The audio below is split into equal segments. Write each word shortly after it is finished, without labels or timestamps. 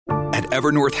At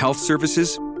Evernorth Health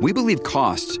Services, we believe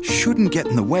costs shouldn't get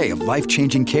in the way of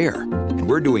life-changing care, and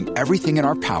we're doing everything in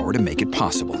our power to make it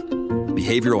possible.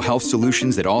 Behavioral health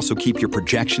solutions that also keep your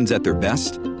projections at their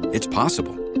best? It's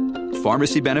possible.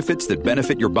 Pharmacy benefits that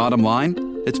benefit your bottom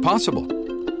line? It's possible.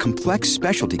 Complex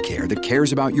specialty care that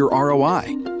cares about your ROI?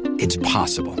 It's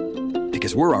possible.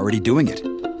 Because we're already doing it.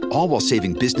 All while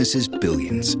saving businesses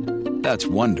billions. That's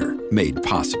Wonder made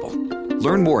possible.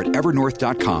 Learn more at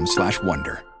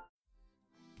evernorth.com/wonder.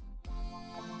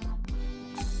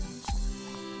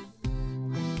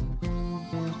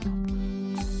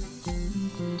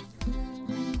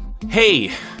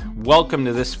 Hey, welcome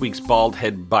to this week's Bald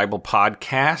Head Bible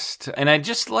Podcast. And I'd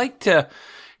just like to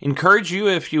encourage you,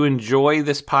 if you enjoy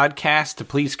this podcast, to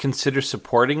please consider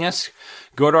supporting us.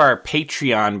 Go to our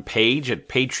Patreon page at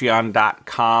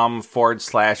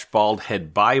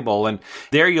patreon.com/baldheadbible. And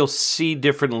there you'll see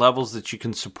different levels that you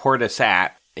can support us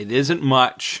at. It isn't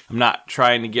much. I'm not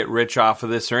trying to get rich off of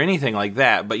this or anything like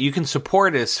that, but you can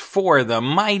support us for the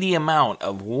mighty amount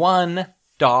of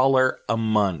 $1 a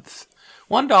month.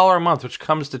 $1 a month, which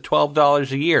comes to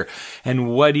 $12 a year. And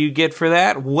what do you get for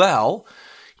that? Well,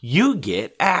 you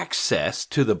get access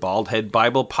to the Bald Head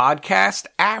Bible Podcast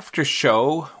after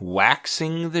show,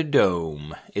 Waxing the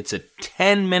Dome. It's a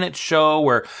 10-minute show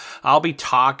where I'll be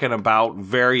talking about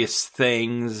various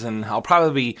things, and I'll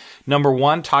probably be, number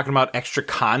one, talking about extra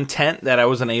content that I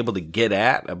wasn't able to get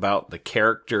at about the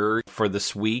character for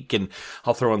this week, and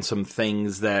I'll throw in some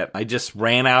things that I just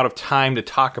ran out of time to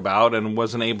talk about and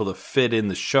wasn't able to fit in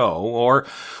the show.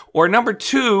 Or number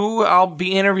two, I'll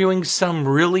be interviewing some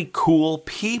really cool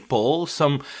people,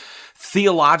 some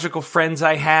theological friends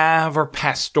I have or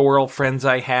pastoral friends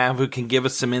I have who can give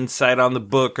us some insight on the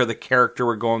book or the character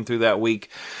we're going through that week.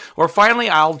 Or finally,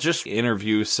 I'll just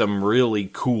interview some really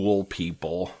cool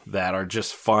people that are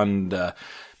just fun to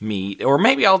meet. Or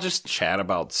maybe I'll just chat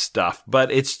about stuff.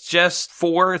 But it's just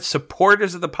for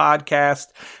supporters of the podcast.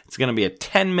 It's going to be a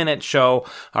 10-minute show.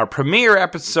 Our premiere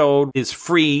episode is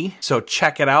free, so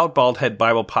check it out, Bald Head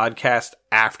Bible Podcast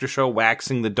After Show,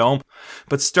 Waxing the Dome.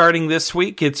 But starting this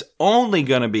week, it's only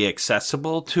going to be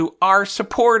accessible to our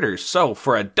supporters. So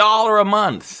for $1 a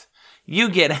month, you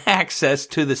get access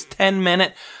to this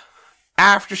 10-minute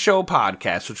After Show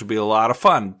podcast, which will be a lot of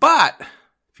fun. But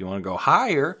if you want to go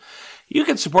higher, you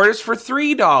can support us for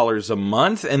 $3 a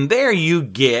month, and there you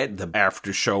get the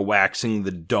After Show Waxing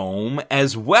the Dome,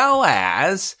 as well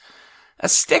as a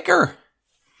sticker.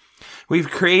 We've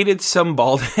created some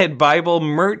Bald Head Bible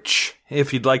merch,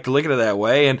 if you'd like to look at it that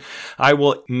way, and I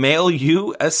will mail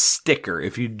you a sticker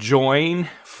if you join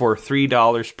for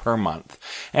 $3 per month.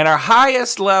 And our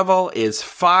highest level is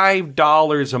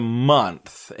 $5 a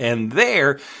month, and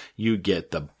there you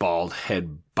get the Bald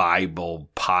Head Bible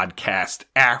Podcast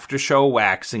After Show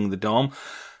Waxing the Dome.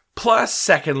 Plus,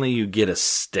 secondly, you get a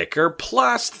sticker.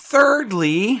 Plus,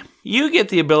 thirdly, you get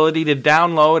the ability to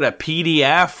download a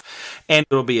PDF, and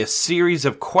it'll be a series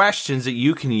of questions that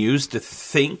you can use to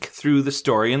think through the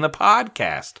story in the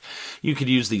podcast. You could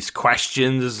use these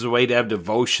questions as a way to have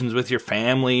devotions with your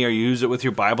family or use it with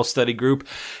your Bible study group.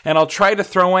 And I'll try to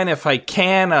throw in, if I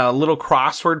can, a little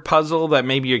crossword puzzle that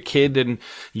maybe your kid and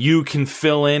you can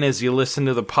fill in as you listen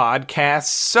to the podcast.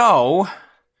 So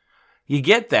you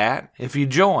get that if you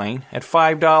join at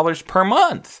 $5 per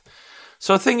month.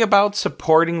 So think about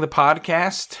supporting the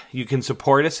podcast. You can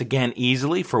support us, again,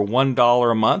 easily for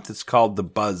 $1 a month. It's called the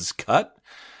Buzz Cut.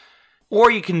 Or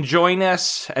you can join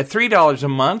us at $3 a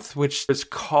month, which is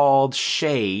called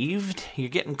Shaved. You're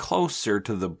getting closer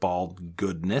to the bald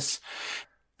goodness.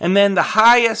 And then the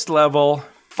highest level,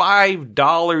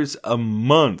 $5 a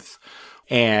month.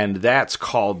 And that's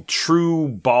called True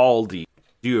Baldy.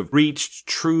 You have reached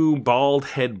true Bald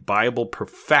Head Bible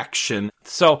perfection.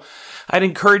 So I'd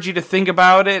encourage you to think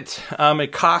about it.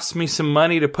 It costs me some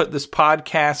money to put this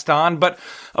podcast on, but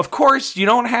of course you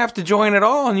don't have to join at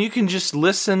all, and you can just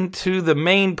listen to the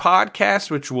main podcast,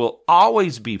 which will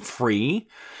always be free.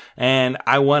 And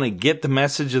I want to get the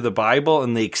message of the Bible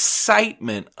and the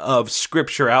excitement of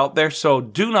Scripture out there, so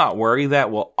do not worry,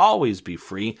 that will always be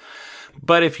free.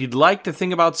 But if you'd like to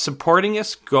think about supporting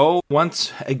us, go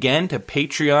once again to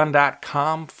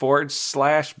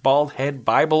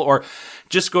patreon.com/baldheadbible, or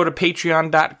just go to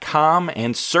patreon.com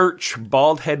and search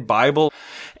Bald Head Bible.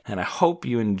 And I hope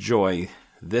you enjoy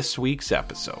this week's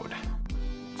episode.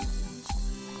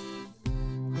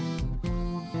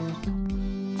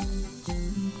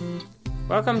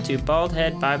 Welcome to Bald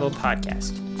Head Bible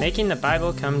Podcast, making the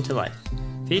Bible come to life,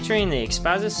 featuring the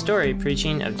exposit story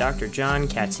preaching of Dr. John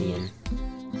Katzian.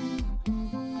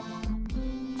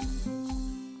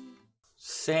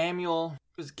 Samuel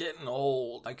was getting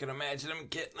old. I could imagine him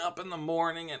getting up in the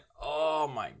morning and, oh,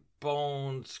 my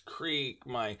bones creak,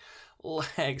 my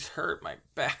legs hurt, my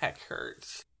back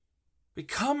hurts. We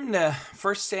come to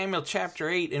 1 Samuel chapter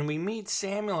 8, and we meet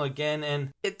Samuel again,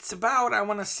 and it's about, I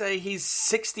want to say, he's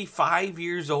 65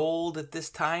 years old at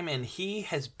this time, and he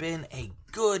has been a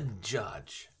good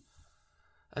judge.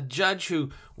 A judge who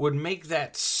would make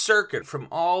that circuit from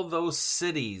all those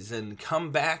cities and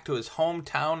come back to his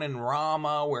hometown in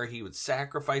Ramah where he would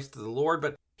sacrifice to the Lord.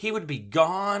 But he would be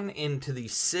gone into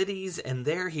these cities, and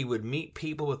there he would meet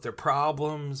people with their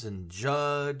problems and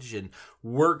judge and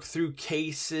work through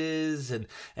cases.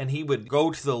 And he would go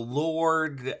to the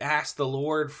Lord, ask the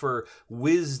Lord for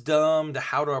wisdom to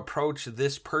how to approach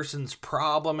this person's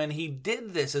problem. And he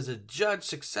did this as a judge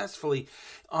successfully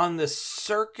on the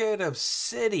circuit of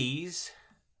cities.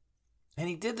 And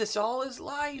he did this all his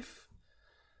life.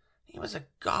 He was a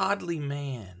godly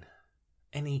man.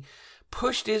 And he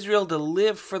pushed Israel to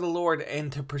live for the Lord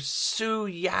and to pursue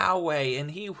Yahweh.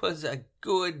 And he was a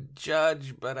good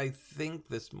judge. But I think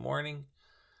this morning,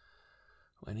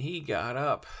 when he got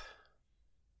up,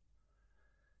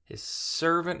 his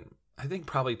servant, I think,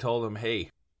 probably told him, hey,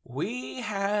 we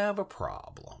have a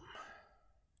problem.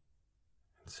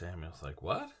 And Samuel's like,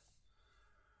 what?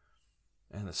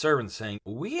 And the servant's saying,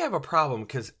 we have a problem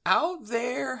because out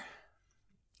there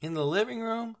in the living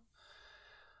room,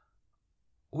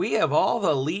 we have all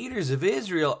the leaders of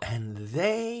Israel, and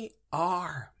they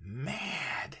are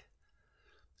mad.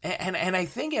 And I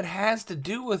think it has to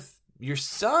do with your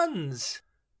sons.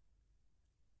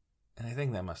 And I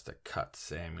think that must have cut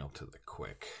Samuel to the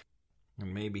quick.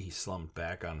 And maybe he slumped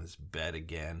back on his bed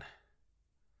again.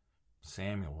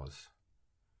 Samuel was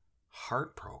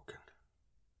heartbroken.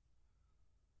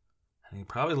 And he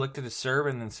probably looked at his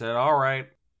servant and said, all right,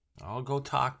 I'll go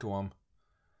talk to him.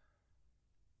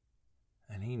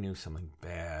 And he knew something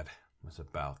bad was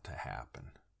about to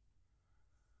happen.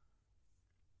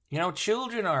 You know,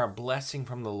 children are a blessing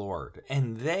from the Lord,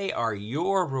 and they are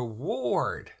your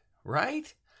reward,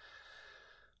 right?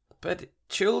 But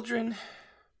children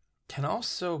can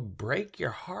also break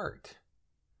your heart.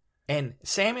 And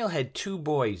Samuel had two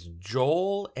boys,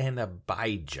 Joel and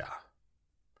Abijah.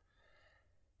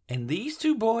 And these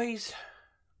two boys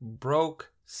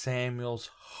broke Samuel's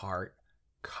heart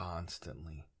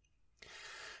constantly.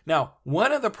 Now,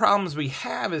 one of the problems we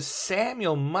have is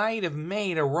Samuel might have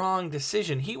made a wrong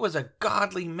decision. He was a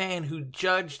godly man who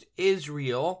judged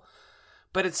Israel,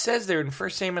 but it says there in 1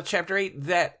 Samuel chapter 8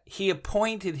 that he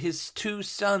appointed his two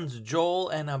sons, Joel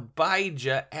and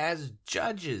Abijah, as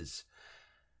judges.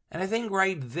 And I think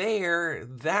right there,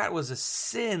 that was a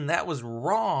sin. That was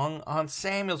wrong on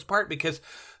Samuel's part, because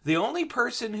the only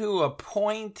person who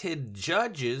appointed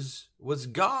judges was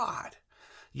God.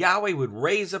 Yahweh would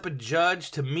raise up a judge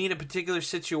to meet a particular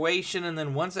situation, and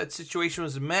then once that situation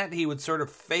was met, he would sort of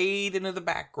fade into the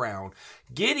background.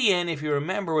 Gideon, if you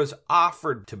remember, was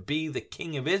offered to be the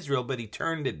king of Israel, but he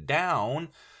turned it down.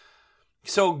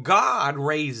 So God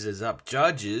raises up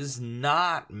judges,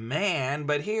 not man.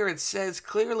 But here it says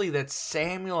clearly that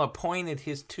Samuel appointed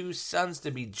his two sons to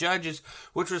be judges,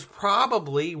 which was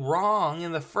probably wrong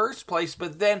in the first place.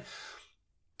 But then,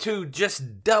 to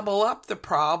just double up the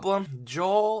problem,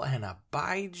 Joel and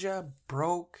Abijah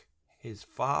broke his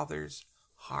father's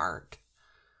heart.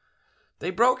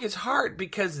 They broke his heart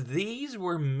because these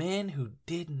were men who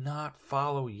did not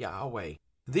follow Yahweh.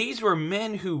 These were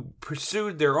men who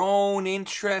pursued their own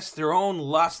interests, their own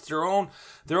lusts,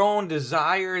 their own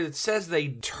desire. It says they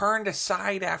turned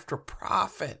aside after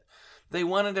profit. They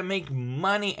wanted to make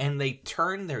money, and they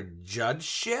turned their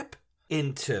judgeship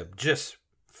into just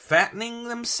fattening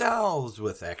themselves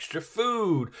with extra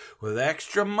food, with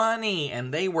extra money,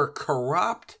 and they were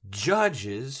corrupt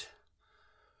judges,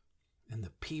 and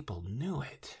the people knew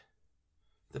it.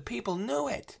 The people knew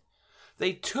it.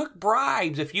 They took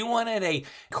bribes. If you wanted a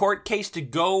court case to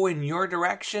go in your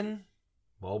direction,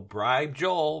 well, bribe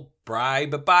Joel,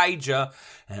 bribe Abijah,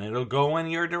 and it'll go in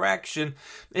your direction.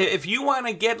 If you want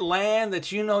to get land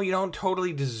that you know you don't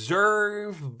totally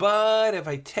deserve, but if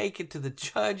I take it to the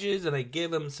judges and I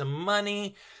give them some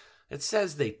money, it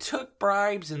says they took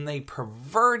bribes and they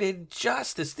perverted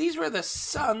justice. These were the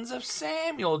sons of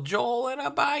Samuel, Joel and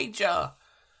Abijah.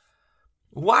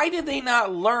 Why did they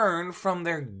not learn from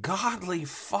their godly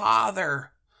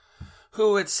father,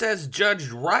 who it says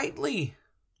judged rightly,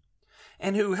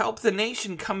 and who helped the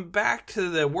nation come back to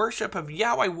the worship of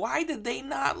Yahweh? Why did they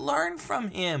not learn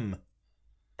from him?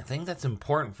 I think that's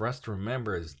important for us to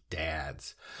remember as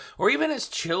dads, or even as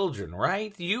children,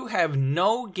 right? You have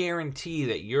no guarantee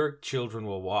that your children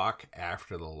will walk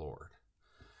after the Lord.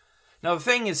 Now, the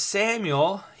thing is,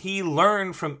 Samuel, he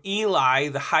learned from Eli,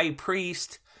 the high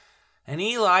priest, and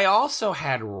Eli also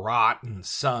had rotten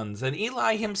sons, and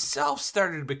Eli himself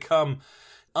started to become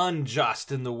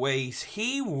unjust in the ways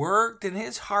he worked, and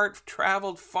his heart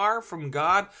traveled far from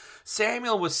God.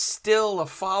 Samuel was still a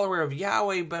follower of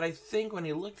Yahweh, but I think when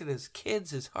he looked at his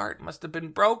kids, his heart must have been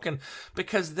broken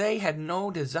because they had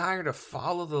no desire to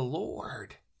follow the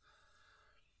Lord.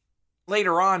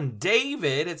 Later on,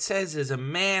 David, it says, is a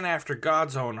man after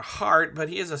God's own heart, but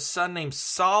he has a son named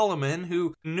Solomon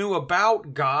who knew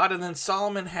about God, and then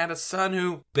Solomon had a son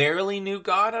who barely knew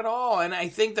God at all. And I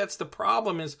think that's the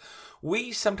problem, is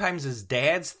we sometimes as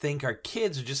dads think our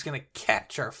kids are just going to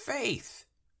catch our faith.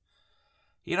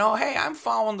 You know, hey, I'm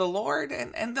following the Lord,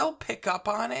 and they'll pick up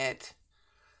on it.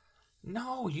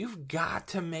 No, you've got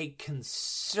to make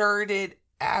concerted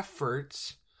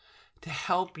efforts to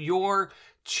help your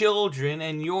children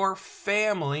and your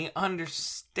family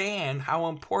understand how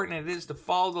important it is to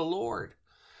follow the Lord.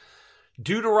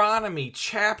 Deuteronomy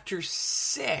chapter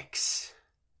 6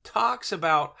 talks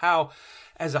about how,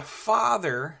 as a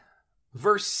father,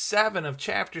 verse 7 of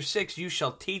chapter 6, you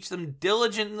shall teach them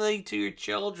diligently to your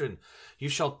children. You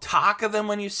shall talk of them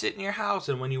when you sit in your house,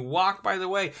 and when you walk by the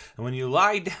way, and when you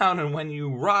lie down, and when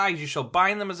you rise, you shall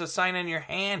bind them as a sign in your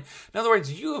hand. In other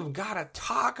words, you have got to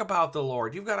talk about the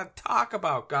Lord. You've got to talk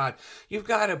about God. You've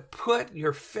got to put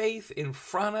your faith in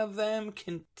front of them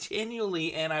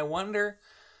continually. And I wonder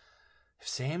if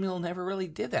Samuel never really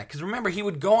did that. Because remember, he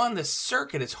would go on this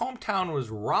circuit. His hometown was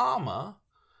Ramah.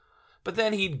 But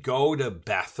then he'd go to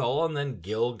Bethel, and then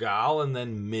Gilgal, and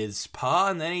then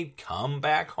Mizpah, and then he'd come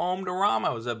back home to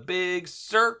Ramah. It was a big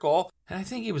circle, and I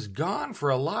think he was gone for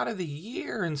a lot of the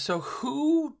year. And so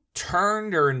who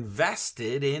turned or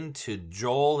invested into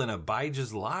Joel and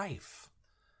Abijah's life?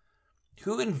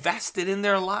 Who invested in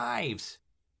their lives?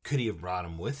 Could he have brought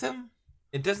him with him?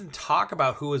 It doesn't talk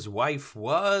about who his wife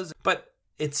was, but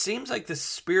it seems like the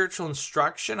spiritual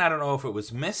instruction, I don't know if it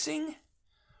was missing.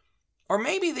 Or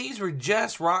maybe these were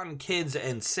just rotten kids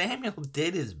and Samuel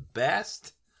did his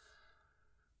best.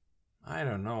 I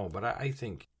don't know, but I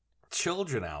think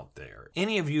children out there,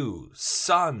 any of you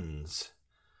sons,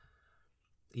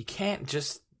 you can't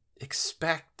just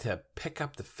expect to pick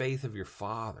up the faith of your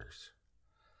fathers.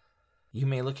 You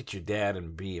may look at your dad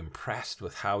and be impressed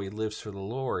with how he lives for the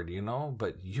Lord, you know,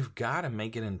 but you've got to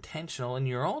make it intentional in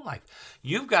your own life.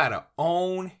 You've got to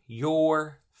own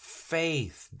your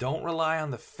faith. Don't rely on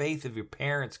the faith of your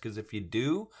parents, because if you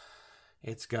do,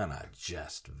 it's gonna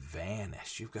just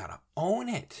vanish. You've got to own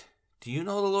it. Do you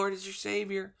know the Lord is your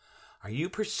Savior? Are you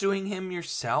pursuing Him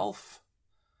yourself?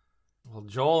 Well,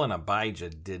 Joel and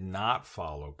Abijah did not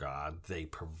follow God. They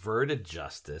perverted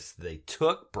justice. They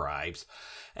took bribes.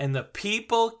 And the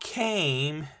people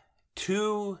came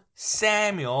to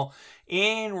Samuel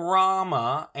in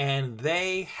Ramah, and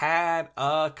they had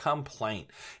a complaint.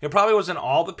 It probably wasn't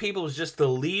all the people. It was just the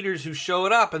leaders who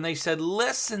showed up, and they said,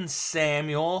 listen,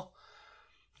 Samuel,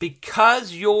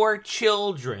 because your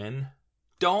children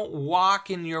don't walk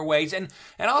in your ways, and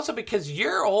also because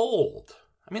you're old.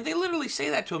 I mean, they literally say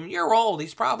that to him. You're old.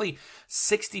 He's probably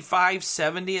 65,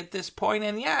 70 at this point.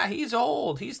 And yeah, he's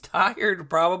old. He's tired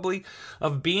probably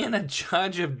of being a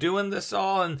judge, of doing this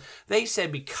all. And they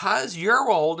said, because you're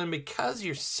old and because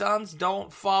your sons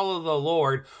don't follow the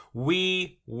Lord,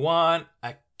 we want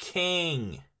a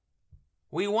king.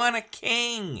 We want a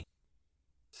king.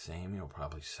 Samuel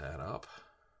probably sat up.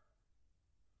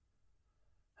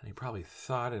 And he probably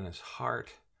thought in his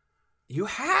heart, you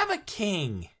have a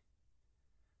king.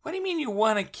 What do you mean you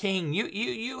want a king?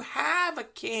 You have a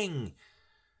king.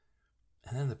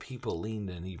 And then the people leaned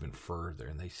in even further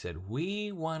and they said,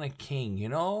 we want a king. You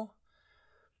know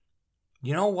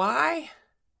why?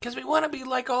 Because we want to be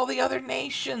like all the other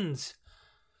nations.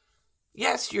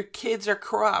 Yes, your kids are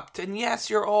corrupt, and yes,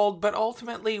 you're old, but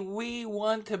ultimately we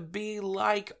want to be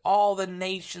like all the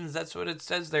nations. That's what it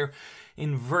says there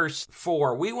in verse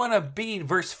 4. We want to be,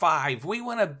 verse 5, we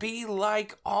want to be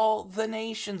like all the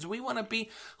nations. We want to be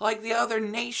like the other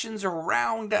nations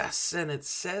around us. And it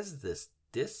says this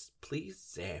displeased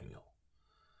Samuel.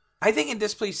 I think it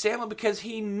displeased Samuel because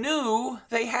he knew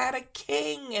they had a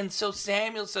king. And so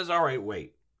Samuel says, all right,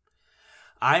 wait.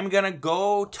 I'm going to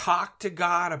go talk to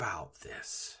God about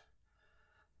this.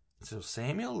 So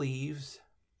Samuel leaves.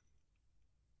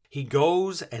 He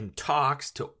goes and talks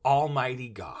to Almighty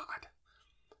God.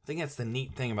 I think that's the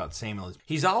neat thing about Samuel is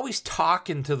he's always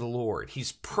talking to the Lord.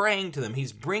 He's praying to them.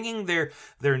 He's bringing their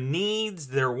needs,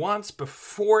 their wants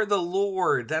before the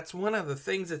Lord. That's one of the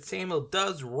things that Samuel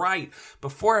does right.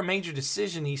 Before a major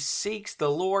decision, he seeks the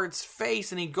Lord's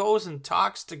face and he goes and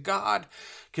talks to God.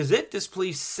 because it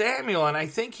displeased Samuel, and I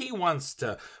think he wants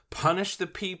to punish the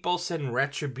people, send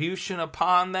retribution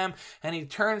upon them. And he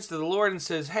turns to the Lord and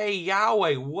says, hey,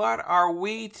 Yahweh, what are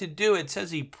we to do? It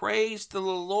says he prays to the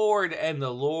Lord, and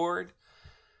the Lord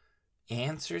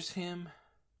answers him.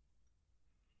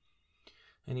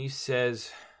 And he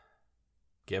says,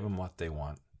 give them what they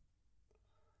want.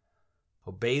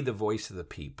 Obey the voice of the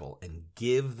people and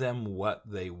give them what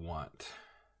they want.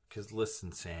 Because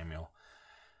listen, Samuel,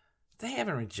 they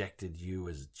haven't rejected you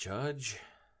as judge.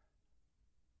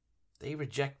 They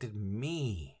rejected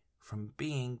me from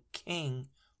being king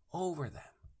over them.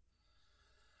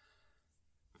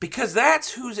 Because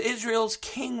that's who Israel's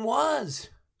king was.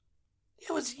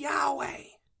 It was Yahweh.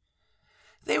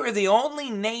 They were the only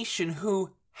nation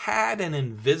who had an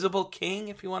invisible king,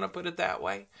 if you want to put it that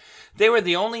way. They were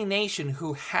the only nation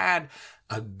who had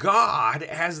a God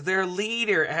as their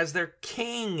leader, as their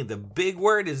king. The big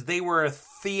word is they were a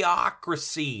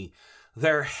theocracy.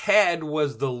 Their head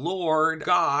was the Lord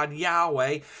God,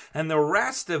 Yahweh, and the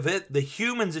rest of it, the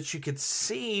humans that you could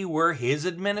see, were his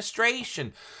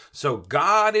administration. So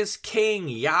God is king,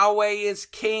 Yahweh is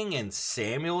king, and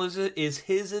Samuel is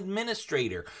his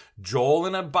administrator. Joel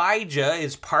and Abijah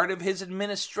is part of his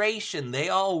administration. They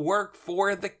all work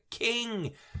for the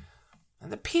king.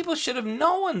 And the people should have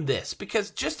known this, because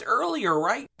just earlier,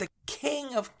 right, the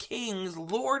King of Kings,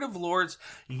 Lord of Lords,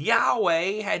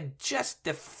 Yahweh, had just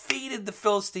defeated the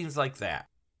Philistines like that.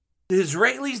 The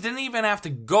Israelis didn't even have to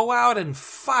go out and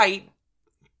fight.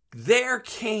 Their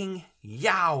king,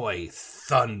 Yahweh,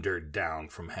 thundered down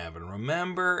from heaven,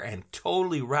 remember, and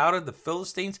totally routed the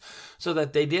Philistines so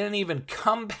that they didn't even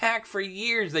come back for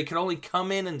years. They could only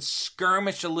come in and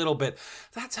skirmish a little bit.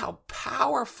 That's how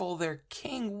powerful their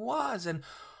king was. And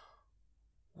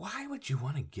why would you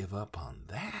want to give up on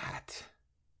that?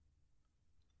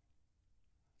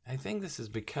 I think this is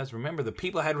because, remember, the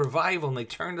people had revival and they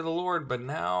turned to the Lord, but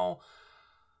now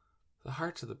the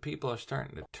hearts of the people are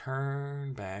starting to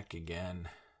turn back again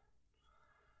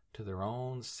to their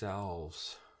own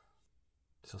selves.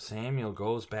 So Samuel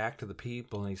goes back to the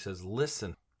people and he says,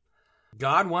 listen,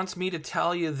 God wants me to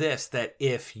tell you this, that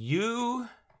if you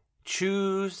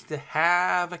choose to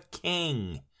have a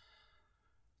king,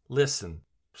 listen,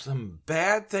 some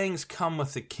bad things come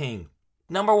with the king.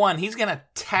 Number one, he's going to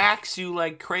tax you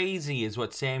like crazy, is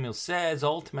what Samuel says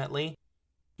ultimately.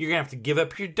 You're going to have to give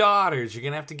up your daughters. You're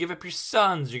going to have to give up your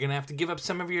sons. You're going to have to give up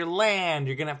some of your land.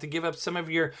 You're going to have to give up some of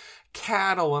your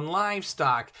cattle and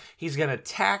livestock. He's going to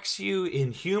tax you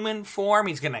in human form.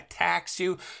 He's going to tax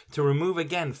you to remove,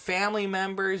 again, family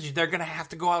members. They're going to have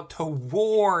to go out to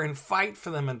war and fight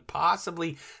for them and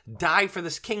possibly die for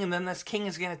this king. And then this king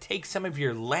is going to take some of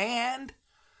your land.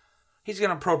 He's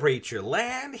going to appropriate your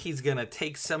land. He's going to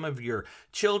take some of your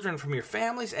children from your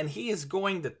families. And he is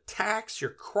going to tax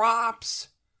your crops.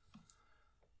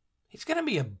 He's going to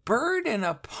be a burden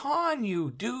upon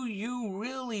you. Do you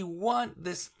really want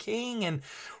this king? And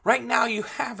right now you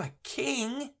have a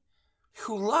king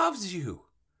who loves you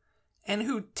and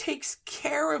who takes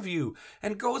care of you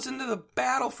and goes into the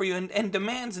battle for you and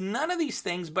demands none of these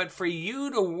things but for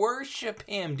you to worship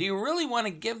him. Do you really want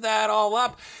to give that all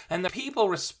up? And the people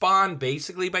respond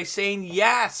basically by saying,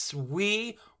 yes,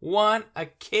 we want a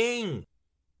king.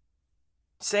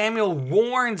 Samuel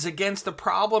warns against the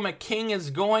problem a king is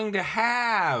going to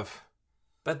have.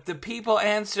 But the people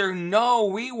answer, no,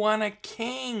 we want a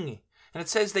king. And it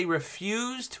says they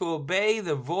refuse to obey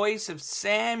the voice of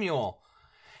Samuel.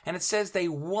 And it says they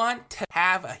want to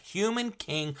have a human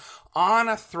king on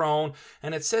a throne.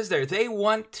 And it says there, they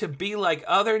want to be like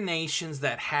other nations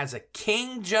that has a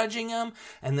king judging them.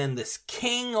 And then this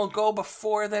king will go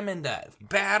before them into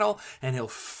battle and he'll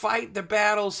fight the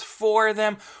battles for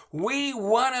them. We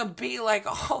want to be like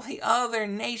all the other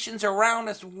nations around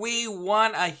us. We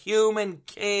want a human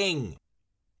king.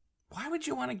 Why would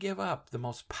you want to give up the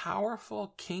most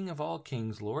powerful king of all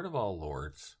kings, Lord of all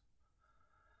lords,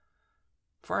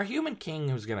 for a human king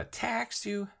who's going to tax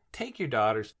you, take your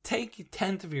daughters, take a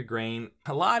tenth of your grain,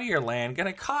 a lot of your land, going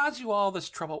to cause you all this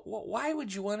trouble? Why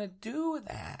would you want to do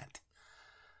that?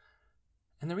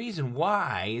 And the reason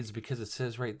why is because it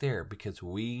says right there, because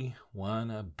we want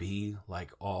to be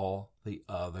like all the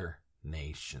other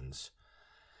nations.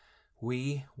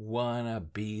 We want to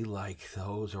be like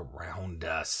those around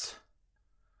us.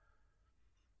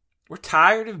 We're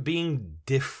tired of being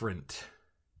different.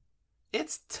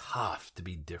 It's tough to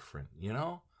be different, you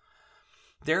know?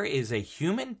 There is a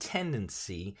human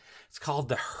tendency, it's called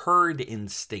the herd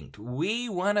instinct. We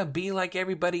want to be like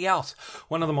everybody else.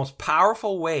 One of the most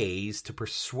powerful ways to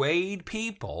persuade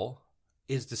people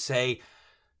is to say,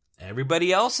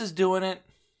 everybody else is doing it.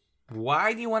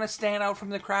 Why do you want to stand out from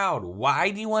the crowd?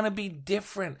 Why do you want to be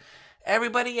different?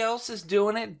 Everybody else is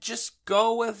doing it. Just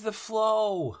go with the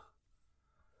flow.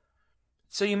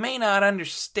 So you may not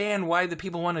understand why the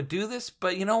people want to do this,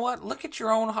 but you know what? Look at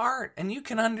your own heart and you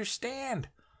can understand.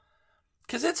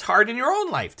 Because it's hard in your own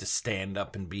life to stand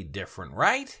up and be different,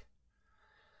 right?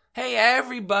 Hey,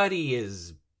 everybody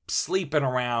is sleeping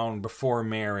around before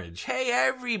marriage. Hey,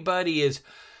 everybody is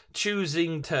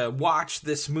choosing to watch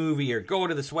this movie or go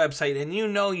to this website, and you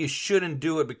know you shouldn't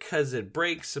do it because it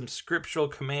breaks some scriptural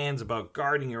commands about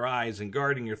guarding your eyes and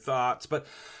guarding your thoughts. But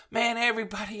man,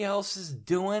 everybody else is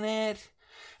doing it.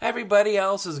 Everybody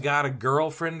else has got a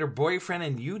girlfriend or boyfriend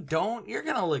and you don't. You're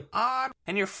going to look odd.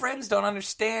 And your friends don't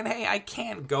understand, hey, I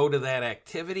can't go to that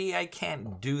activity. I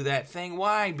can't do that thing.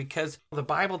 Why? Because the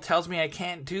Bible tells me I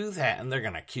can't do that. And they're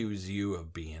going to accuse you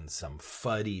of being some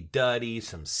fuddy-duddy,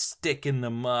 some stick in the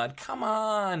mud. Come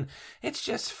on. It's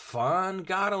just fun.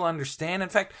 God will understand. In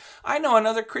fact, I know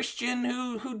another Christian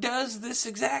who does this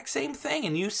exact same thing.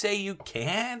 And you say you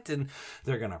can't. And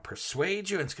they're going to persuade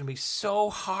you. And it's going to be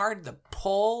so hard. The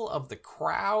pull of the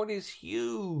crowd is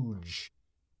huge.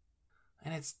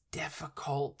 And it's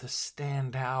difficult to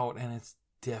stand out, and it's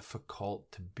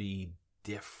difficult to be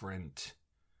different.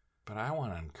 But I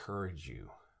want to encourage you,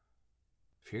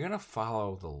 if you're going to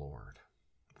follow the Lord,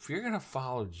 if you're going to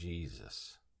follow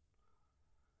Jesus,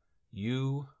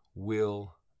 you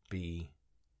will be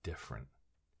different.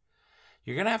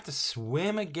 You're going to have to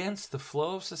swim against the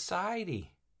flow of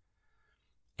society.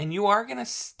 And you are going to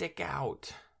stick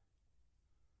out.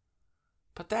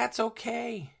 But that's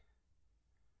okay.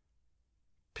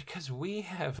 Because we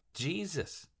have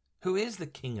Jesus, who is the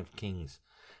King of Kings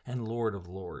and Lord of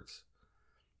Lords.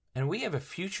 And we have a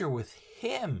future with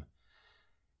Him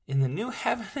in the new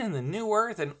heaven and the new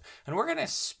earth. And we're going to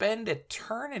spend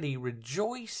eternity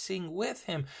rejoicing with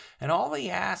Him. And all He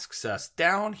asks us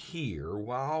down here,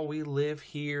 while we live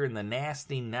here in the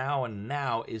nasty now and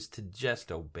now, is to just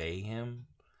obey Him.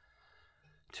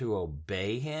 To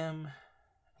obey Him.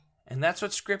 And that's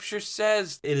what Scripture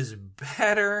says. It is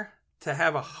better to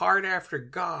have a heart after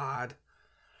God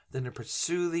than to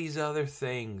pursue these other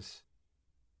things.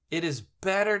 It is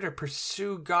better to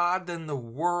pursue God than the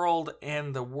world,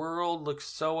 and the world looks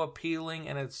so appealing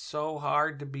and it's so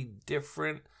hard to be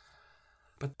different.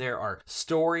 But there are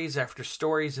stories after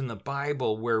stories in the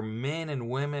Bible where men and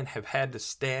women have had to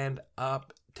stand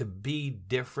up to be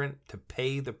different, to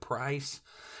pay the price.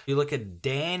 You look at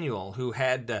Daniel, who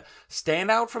had to stand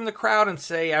out from the crowd and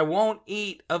say, I won't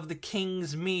eat of the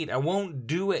king's meat. I won't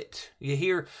do it. You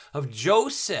hear of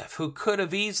Joseph, who could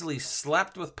have easily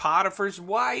slept with Potiphar's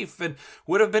wife and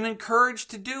would have been encouraged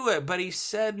to do it, but he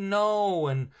said no,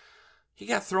 and he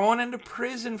got thrown into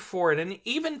prison for it. And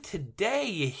even today,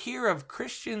 you hear of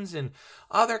Christians in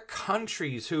other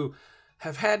countries who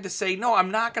have had to say, no,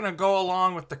 I'm not going to go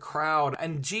along with the crowd.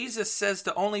 And Jesus says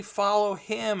to only follow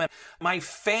Him. And my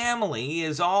family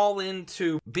is all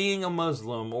into being a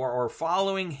Muslim or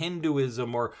following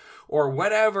Hinduism or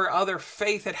whatever other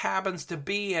faith it happens to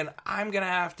be. And I'm going to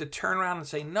have to turn around and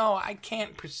say, no, I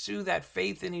can't pursue that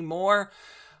faith anymore.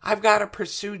 I've got to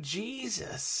pursue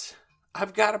Jesus.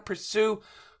 I've got to pursue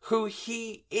who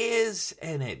He is.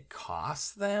 And it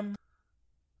costs them.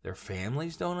 Their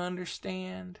families don't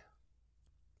understand.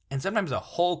 And sometimes a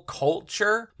whole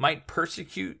culture might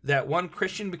persecute that one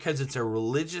Christian because it's a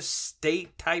religious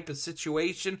state type of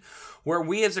situation where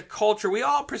we as a culture, we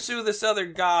all pursue this other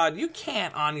God. You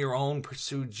can't on your own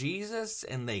pursue Jesus.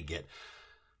 And they get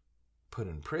put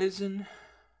in prison.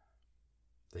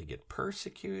 They get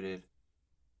persecuted.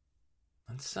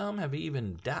 And some have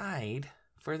even died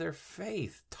for their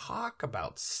faith. Talk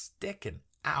about sticking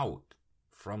out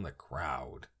from the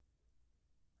crowd.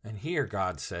 And here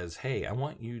God says, hey, I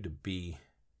want you to be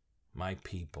my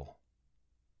people,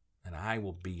 and I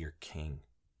will be your king.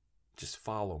 Just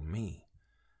follow me.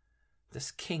 This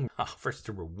king offers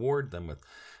to reward them with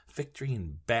victory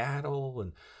in battle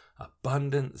and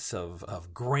abundance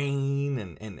of grain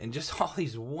and just all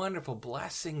these wonderful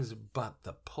blessings, but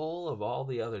the pull of all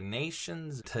the other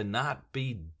nations to not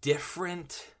be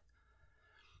different.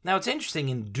 Now, it's interesting,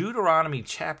 in Deuteronomy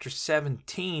chapter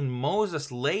 17,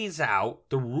 Moses lays out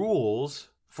the rules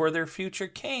for their future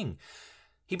king.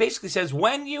 He basically says,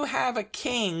 when you have a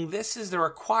king, this is the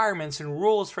requirements and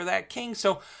rules for that king.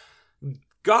 So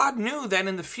God knew that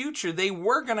in the future they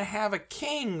were going to have a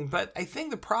king, but I think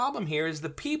the problem here is the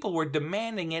people were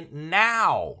demanding it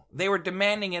now. They were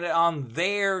demanding it on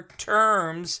their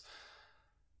terms.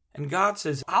 And God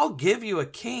says, I'll give you a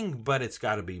king, but it's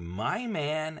got to be my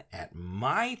man at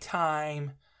my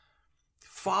time.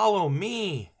 Follow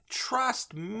me.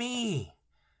 Trust me.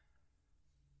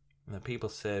 And the people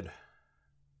said,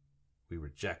 "We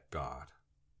reject God."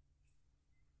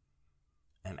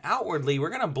 And outwardly, we're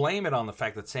going to blame it on the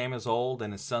fact that Samuel's old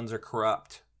and his sons are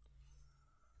corrupt.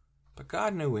 But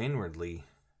God knew inwardly,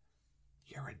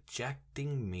 you're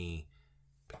rejecting me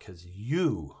because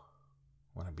you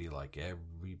want to be like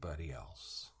everybody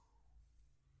else.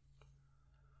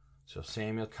 So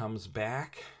Samuel comes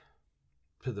back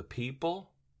to the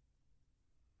people,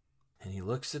 and he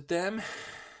looks at them,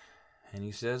 and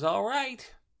he says, all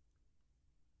right,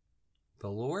 the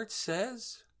Lord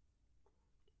says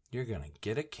you're going to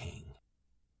get a king.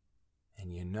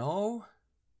 And you know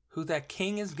who that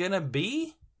king is going to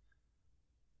be?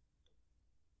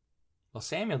 Well,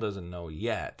 Samuel doesn't know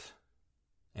yet,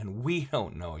 and we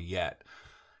don't know yet.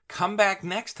 Come back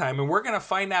next time, and we're going to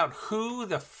find out who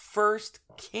the first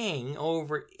king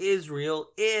over Israel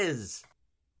is.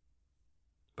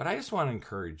 But I just want to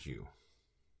encourage you.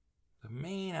 The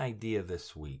main idea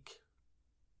this week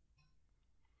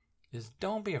is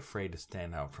don't be afraid to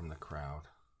stand out from the crowd.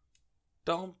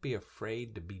 Don't be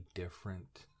afraid to be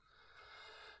different.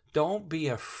 Don't be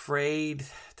afraid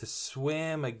to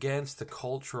swim against the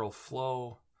cultural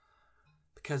flow,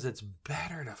 because it's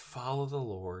better to follow the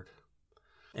Lord.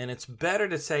 And it's better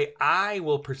to say, I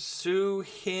will pursue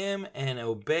him and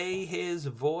obey his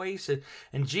voice.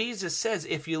 And Jesus says,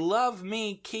 if you love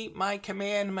me, keep my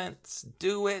commandments.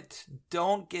 Do it.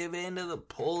 Don't give in to the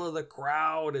pull of the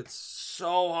crowd. It's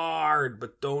so hard,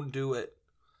 but don't do it.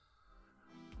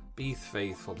 Be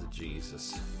faithful to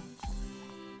Jesus.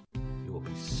 You will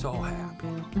be so happy.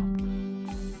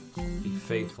 Be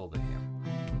faithful to him.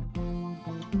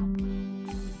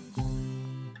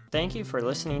 Thank you for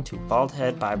listening to Bald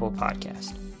Head Bible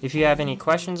Podcast. If you have any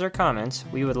questions or comments,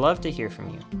 we would love to hear from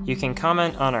you. You can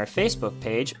comment on our Facebook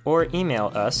page or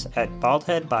email us at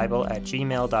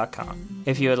baldheadbible@gmail.com.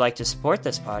 If you would like to support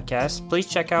this podcast, please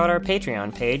check out our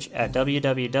Patreon page at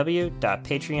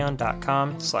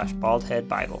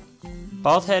www.patreon.com/baldheadbible.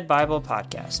 Bald Head Bible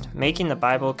Podcast, making the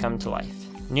Bible come to life.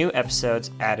 New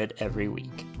episodes added every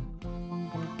week.